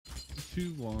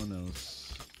2, 1, 0.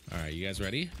 All right, you guys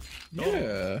ready?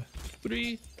 Yeah.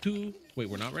 3, 2. Wait,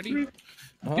 we're not ready?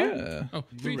 Yeah. Oh,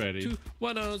 We're 3, ready. 2,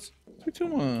 1, 0s. 3, 2,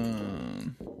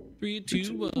 1. 3,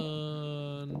 2,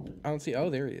 1. I don't see. Oh,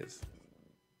 there he is.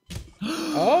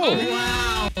 Oh,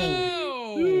 Wow!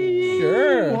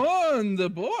 sure. Won the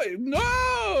boy. No.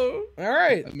 All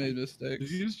right. I made mistakes.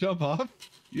 Did you just jump off?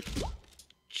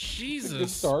 Jesus. Good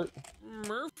start.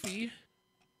 Murphy.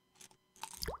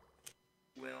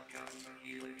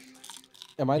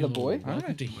 Am I the boy?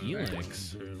 Welcome to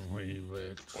Helix.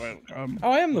 Welcome.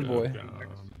 Oh, I am the boy.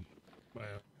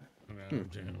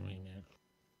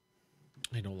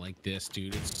 I don't like this,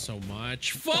 dude. It's so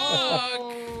much. Fuck!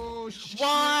 Oh,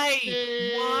 Why?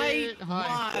 shit.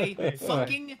 Why?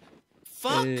 Fucking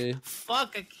fuck. Hey.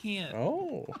 Fuck, I can't.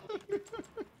 Oh.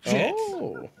 Shit.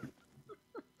 Oh.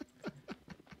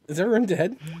 Is everyone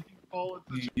dead? Oh,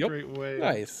 it's such a Yep. great way.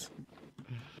 Nice.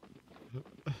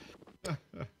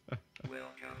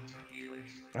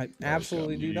 I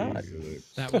absolutely do not.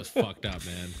 That was fucked up,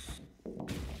 man.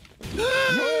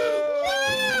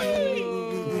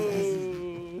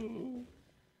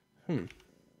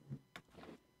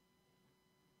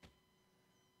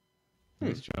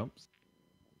 Nice jumps.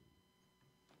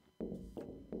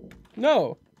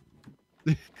 No.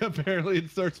 Apparently, it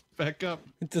starts back up.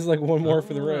 It's just like one more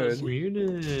for the road.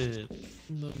 Weirded.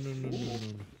 No.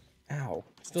 Ow.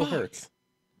 Still hurts.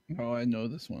 Oh, I know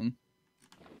this one.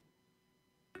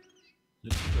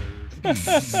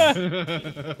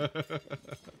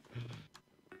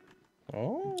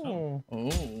 Oh.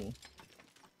 Oh.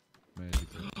 Magic.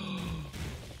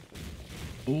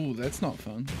 Oh, that's not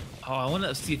fun. Oh, I want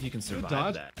to see if you can survive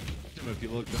dodge. that. If you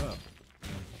look up.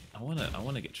 I want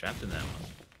to get trapped in that one.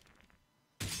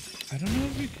 I don't know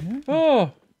if we can.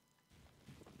 Oh.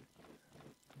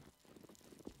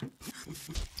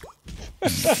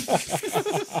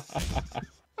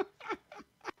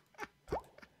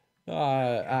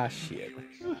 Shit.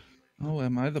 Oh,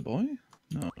 am I the boy?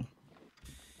 No.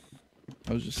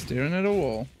 I was just staring at a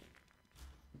wall.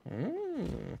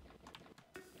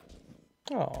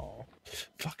 Oh.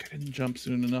 Fuck, I didn't jump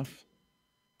soon enough.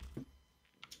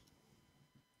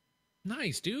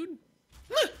 Nice, dude.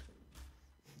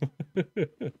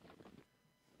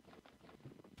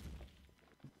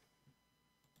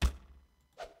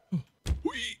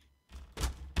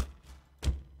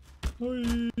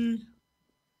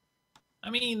 I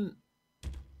mean,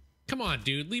 Come on,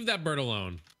 dude. Leave that bird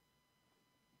alone.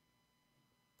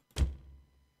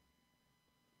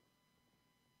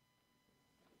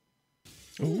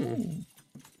 Ooh.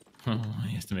 oh,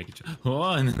 he has to make a choice.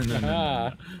 Oh,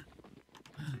 no.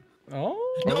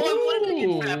 Oh. No, I wanted to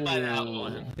get trapped by that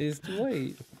one. It's too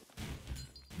late.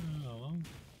 Oh,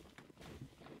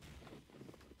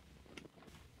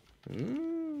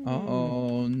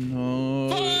 Oh no.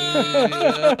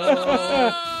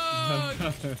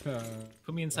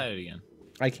 put me inside it again.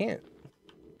 I can't.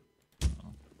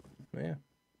 Yeah.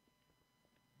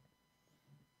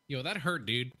 Yo, that hurt,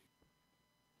 dude.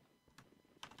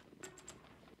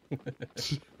 What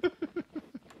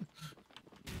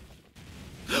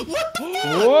the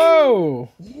fuck? Whoa.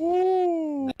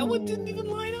 That one didn't even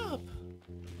line up.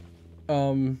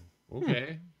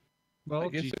 Okay. Well, I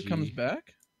guess GG. it comes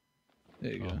back.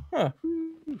 There you go. Huh.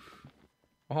 Well,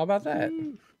 how about that?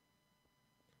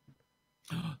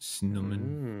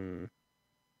 Snowman.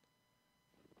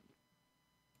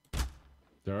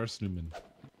 There are snowmen.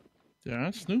 Yeah,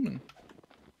 it's Newman.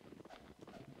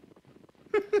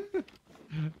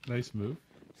 Nice move.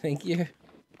 Thank you.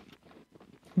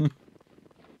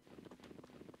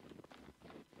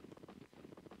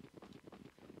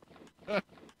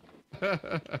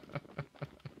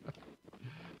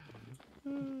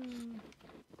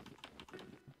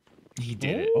 He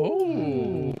did it.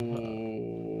 Oh.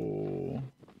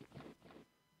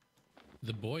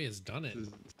 The boy has done it.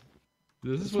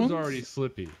 This one's one's- already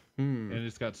slippy, Hmm. and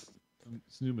it's got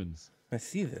snoomans. I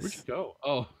see Where'd this. you go?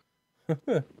 Oh.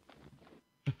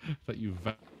 Thought you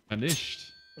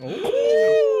vanished. Oh.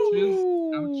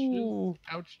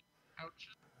 Ouch.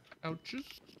 Ouches.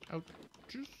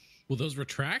 Ouches. Will those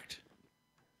retract?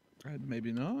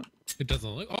 Maybe not. It doesn't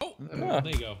look. Oh, Huh.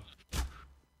 there you go.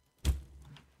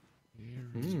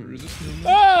 Screw this Newman.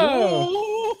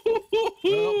 Oh.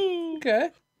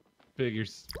 Okay.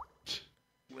 Figures.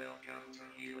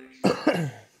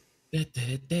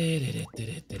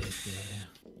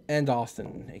 And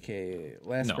Austin, aka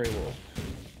Last No. Grey Wolf.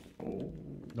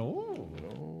 No.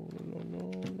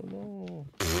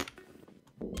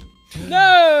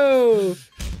 No!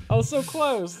 I was so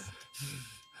close.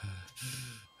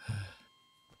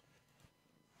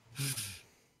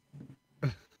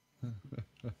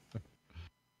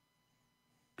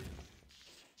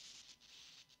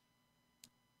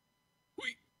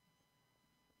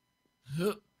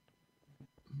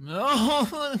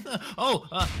 Oh,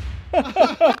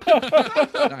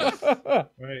 Nice. All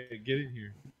right, get in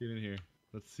here. Get in here.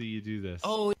 Let's see you do this.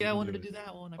 oh yeah, I You wanted to it. do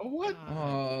that one. I Oh, what?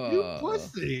 forgot. You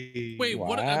pussy. Wait,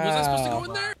 what? Was I supposed to go in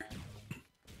Wow. there?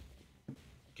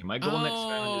 Okay, my goal next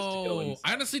round is to go Oh, inside.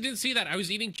 I honestly didn't see that. I was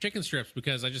eating chicken strips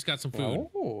because I just got some food.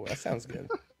 Oh, that sounds good.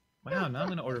 Wow, now I'm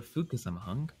gonna order food because I'm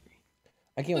hungry.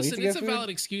 I can't wait Listen, to get it's a food. valid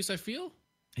excuse, I feel.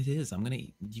 It is. I'm gonna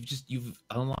eat. You've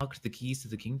unlocked the keys to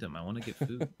the kingdom. I want to get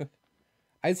food.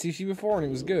 I had sushi before and it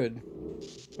was good,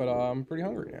 but I'm pretty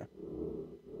hungry now.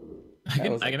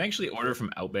 I can actually order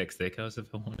from Outback Steakhouse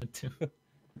if I wanted to.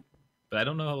 But I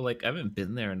don't know. Like I haven't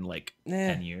been there in like Nah,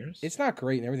 10 years. It's not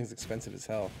great and everything's expensive as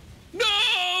hell.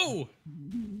 No!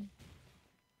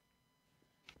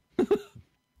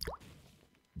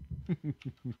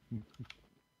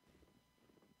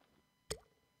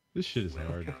 This shit is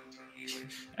hard.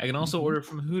 I can also order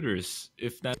from Hooters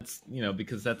if that's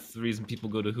because that's the reason people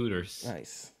go to Hooters.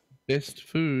 Nice. Best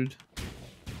food.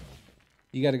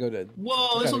 You gotta go to.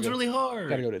 Whoa, You this gotta one's go- really hard.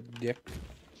 Gotta go to Dick.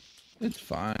 It's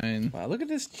fine. Wow, look at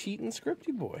this cheating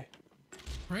scripty boy.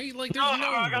 Right? Like, there's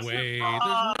no way.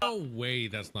 There's no way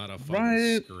that's not a fucking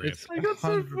Right? script. It's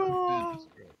 100%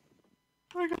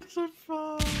 I got so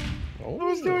far. Oh, I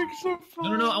was doing so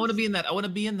far. No. I want to be in that. I want to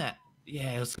be in that.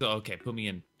 Yeah, let's go. Okay, put me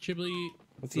in. Chibli.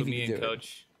 let's see if Put he me can in, do it.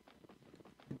 coach.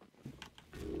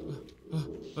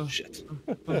 shit.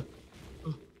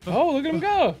 Oh, look at him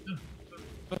go!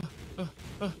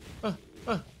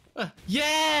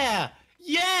 Yeah!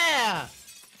 Yeah!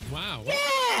 Wow. Yeah!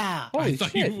 I Holy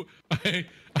thought shit! you. I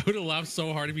would have laughed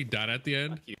so hard if he died at the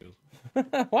end. Fuck you.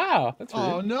 Wow, that's weird.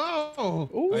 Oh no!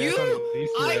 Ooh. I You! found an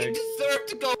Easter I egg. deserve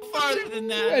to go farther than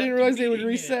that. I didn't realize they would Beating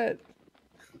it. reset.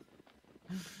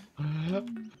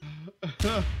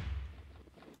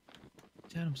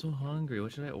 Dad, I'm so hungry.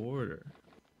 What should I order?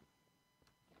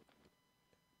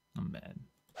 I'm mad.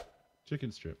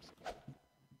 Chicken strips.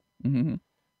 Mm-hmm.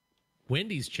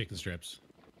 Wendy's chicken strips.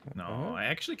 No, I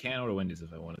actually can order Wendy's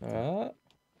if I wanted to.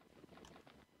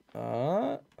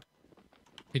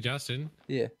 Hey, Justin,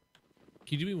 Yeah.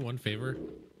 can you do me one favor?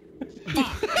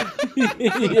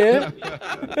 Yeah.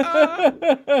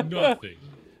 Nothing.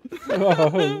 Oh,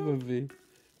 movie.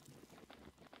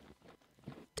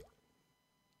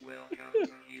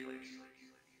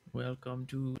 Welcome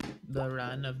to the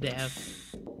run of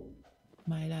death.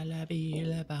 My la la be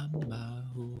la bamba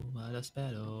who what a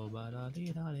spello but a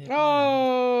little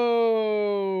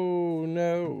Oh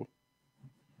no.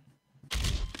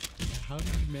 How did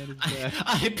you manage that?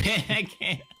 I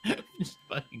can't. Just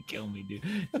fucking kill me, dude.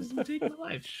 Just take my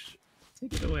life.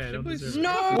 Take it away. I don't deserve it.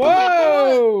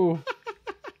 Whoa!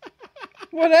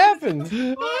 What happened?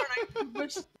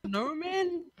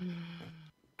 Snowman?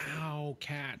 Ow,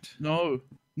 cat. No.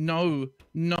 No.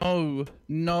 No.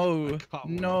 No. caught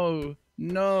No. How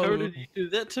No. did you do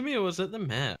that to me, or was it the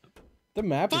map? The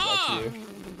map is up to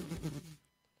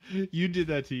you. You did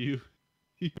that to you.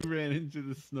 You ran into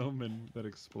the snowman that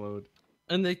explode.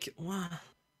 And they... Wow.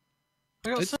 I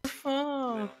got It's- so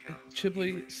far.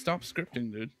 Chibley, stop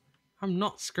scripting, dude. I'm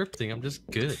not scripting, I'm just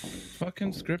good.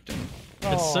 Fucking scripting.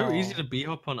 It's so Aw. easy to be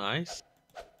up on ice.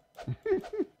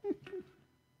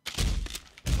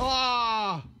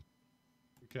 Ah!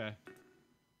 Okay.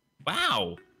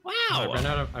 Wow. Wow.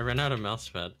 I ran out of mouse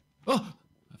pad. Oh,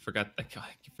 I forgot. I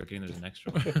keep forgetting there's an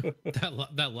extra one.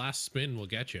 That last spin will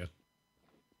get you.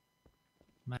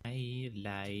 My la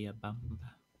bamba.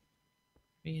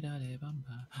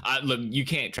 Look, you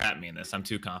can't trap me in this. I'm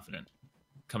too confident.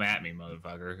 Come at me,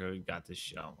 motherfucker. We got this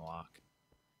shit on lock.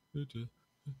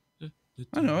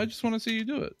 I know. I just want to see you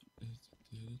do it.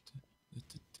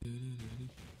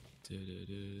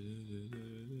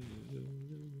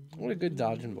 What a good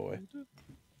dodging boy.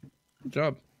 Good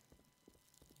job.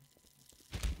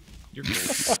 You're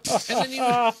great. And then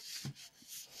you.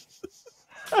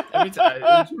 Every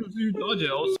time you dodge it,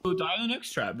 also die on the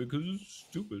next trap because it's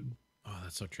stupid. Oh,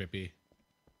 that's so trippy.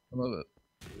 I love it.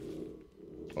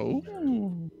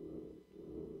 Oh.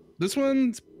 This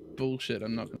one's bullshit.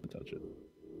 I'm not going to touch it.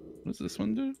 What does this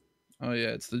one do? Oh, yeah,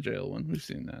 it's the jail one. We've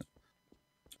seen that.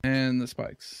 And the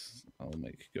spikes I'll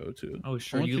make go to. Oh, I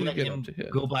sure. want You to let get him up to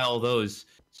hit. go by all those.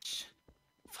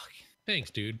 Fuck.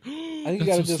 Thanks, dude. I think you That's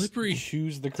gotta so just slippery.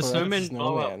 choose the The correct snowman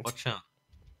blow snowman. up. Watch out.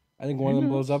 I think one of them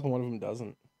blows up and one of them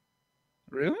doesn't.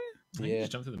 Really? I can Yeah.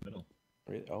 just jump through the middle.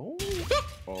 Really? Oh.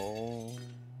 Oh.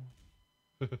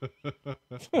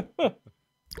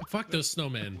 Fuck those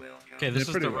snowmen. Okay, this is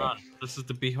pretty the rough. run. This is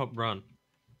the B-hop run.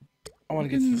 I want to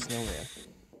get to the snowman.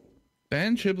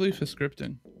 Ban Chibley for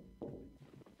scripting.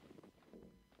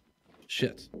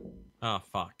 Shit. Oh,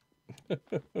 fuck.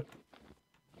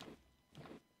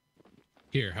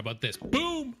 Here, how about this?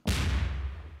 Boom!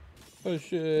 Oh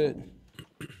shit.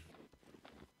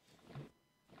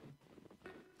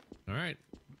 All right.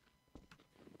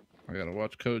 I gotta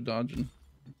watch code dodging.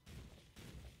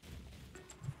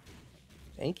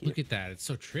 Thank you. Look at that. It's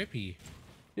so trippy.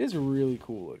 It is really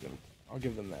cool looking. I'll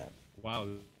give them that. Wow,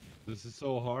 this is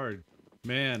so hard.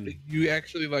 Man, You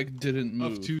actually like didn't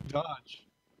tough move. to dodge.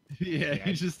 Yeah, Yeah.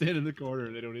 you just stand in the corner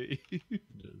and they don't hit you.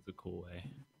 The cool way.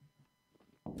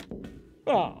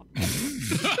 Oh.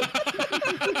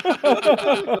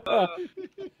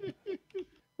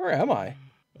 Where am I?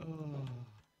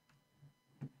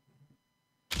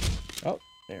 Oh,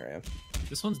 there I am.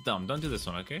 This one's dumb. Don't do this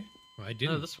one, okay? Well, I No,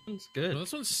 didn't. this one's good. No,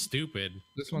 this one's stupid.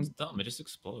 This This one's one's dumb. It just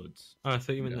explodes. Oh, I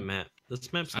thought you meant the map.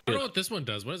 This map's I don't know good. what this one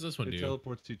does. What does this one It do?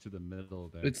 teleports you to the middle.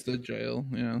 There. it's the jail.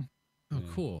 Yeah. Oh, Yeah.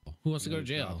 cool. Who wants to go to And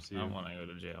it jail? drops I you. don't want to go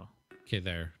to jail. Okay,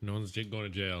 there. No one's going to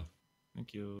jail.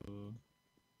 Thank you.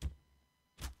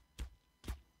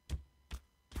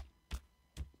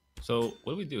 So,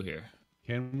 what do we do here?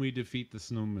 Can we defeat the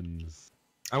snowmans?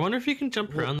 I wonder if you can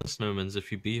jump around the snowmans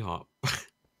if you b-hop.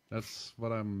 That's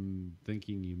what I'm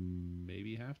thinking you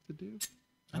maybe have to do.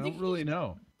 I think don't really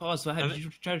know. Pause. So, did you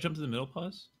try to jump to the middle?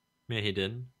 Pause. Yeah, he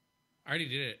did. I already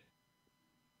did it.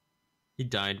 He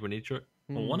died when he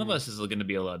Well, one of us is going to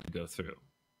be allowed to go through.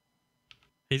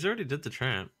 He's already did the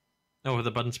tramp. Oh, with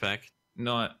the buttons back.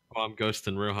 No, I Oh, I'm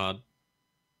ghosting real hard.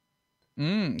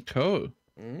 Code.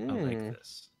 like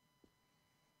this.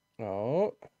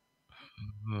 Oh.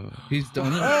 He's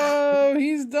done it. Oh,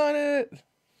 he's done it.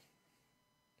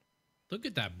 Look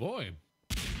at that boy.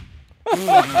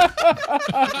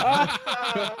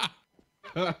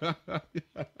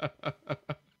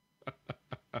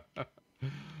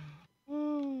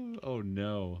 Oh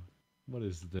no. What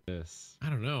is this? I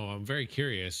don't know. I'm very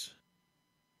curious.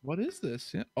 What is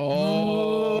this? Yeah.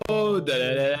 Oh. Oh.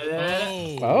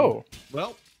 Oh.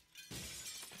 Well.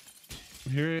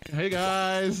 Here, hey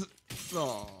guys.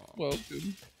 Oh.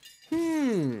 Welcome.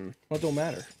 What don't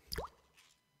matter?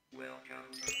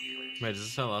 Wait, is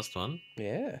this our last one?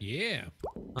 Yeah. Yeah.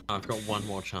 Oh, I've got one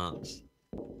more chance.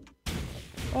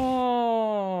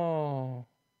 Oh.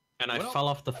 And I fell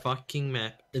off the fucking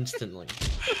map instantly.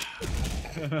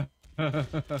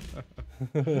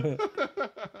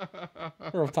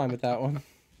 Rough time with that one.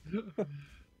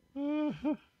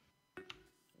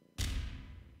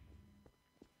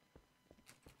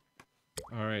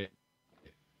 All right.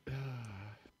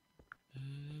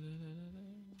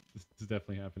 This is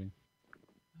definitely happening.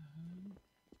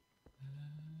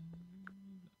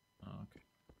 Oh, okay.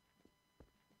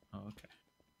 Oh, okay.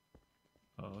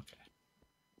 Oh, okay.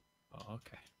 Oh,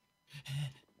 okay.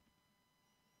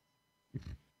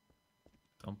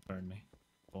 Don't burn me.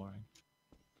 Boring.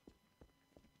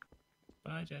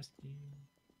 Bye, Jesse.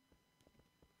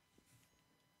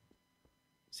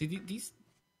 See, these...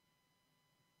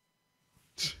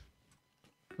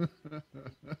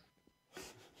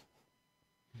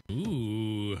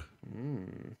 Ooh.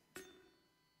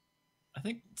 I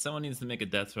think someone needs to make a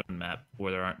death run map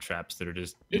where there aren't traps that are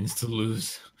just insta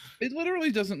lose. It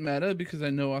literally doesn't matter because I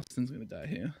know Austin's gonna die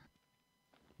here.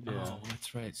 Yeah. Oh,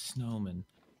 that's right, snowman.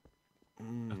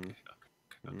 Okay.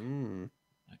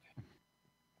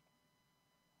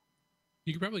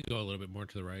 You could probably go a little bit more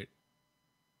to the right.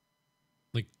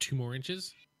 Like 2 more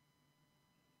inches?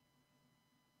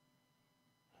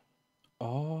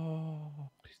 Oh.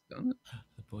 He's done it.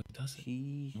 The boy does it.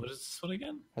 He What is this one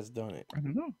again? has done it. I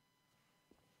don't know.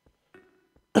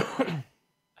 I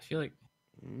feel like.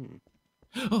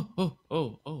 Oh.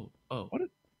 What did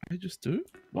I just do?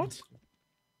 What?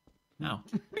 Now.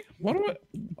 What do I?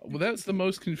 Well, that's the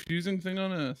most confusing thing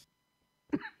on earth.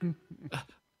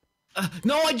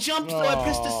 No, I jumped. I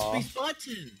pressed the Aw. space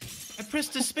button. I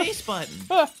pressed the space button.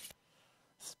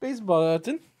 Space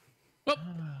button. Well,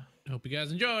 hope you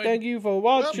guys enjoyed. Thank you for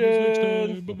watching. Hope you guys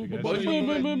enjoyed. Blah, blah,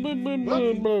 blah, blah,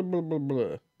 blah, blah, blah, blah,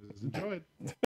 blah. Enjoy it.